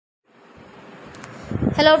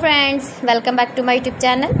Hello friends, welcome back to my YouTube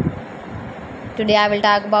channel. Today I will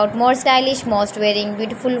talk about more stylish, most wearing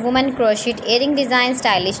beautiful woman crochet earring design,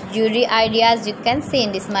 stylish jewelry ideas you can see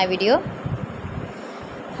in this my video.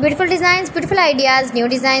 Beautiful designs, beautiful ideas, new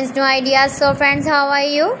designs, new ideas. So friends, how are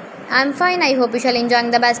you? I'm fine. I hope you shall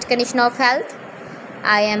enjoying the best condition of health.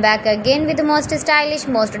 I am back again with the most stylish,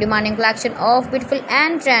 most demanding collection of beautiful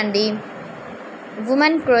and trendy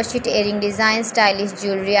woman crochet earring design, stylish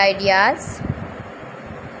jewelry ideas.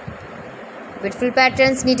 Beautiful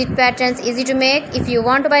patterns, knitted patterns, easy to make. If you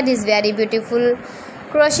want to buy this very beautiful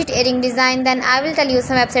crochet earring design, then I will tell you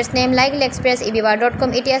some websites name like AliExpress,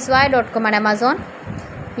 eBay.com, etsy.com and Amazon.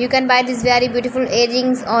 You can buy these very beautiful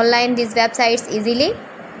earrings online, these websites easily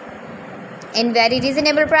in very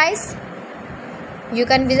reasonable price. You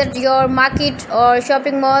can visit your market or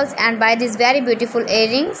shopping malls and buy these very beautiful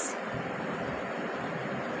earrings.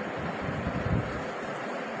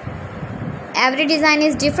 Every design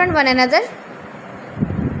is different one another.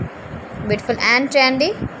 Beautiful and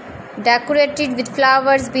trendy, decorated with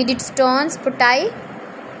flowers, beaded stones, putai,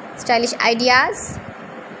 stylish ideas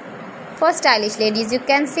for stylish ladies. You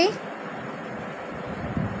can see,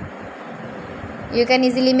 you can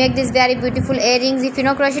easily make these very beautiful earrings if you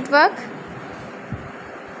know crochet work.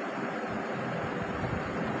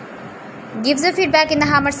 Give the feedback in the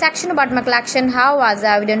comment section about my collection. How was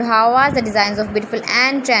the video and how was the designs of beautiful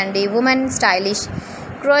and trendy woman stylish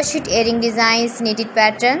crochet earring designs, knitted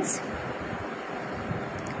patterns.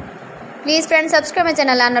 Please friends, subscribe my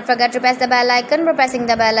channel and not forget to press the bell icon. By pressing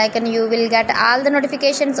the bell icon, you will get all the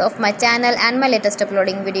notifications of my channel and my latest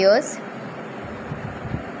uploading videos.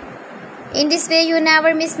 In this way, you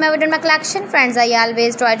never miss my video and my collection. Friends, I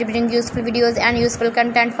always try to bring useful videos and useful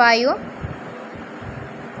content for you.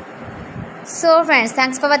 So friends,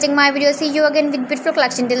 thanks for watching my video. See you again with beautiful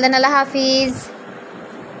collection. Till then, Allah Hafiz.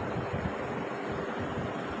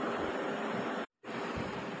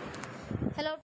 Hello.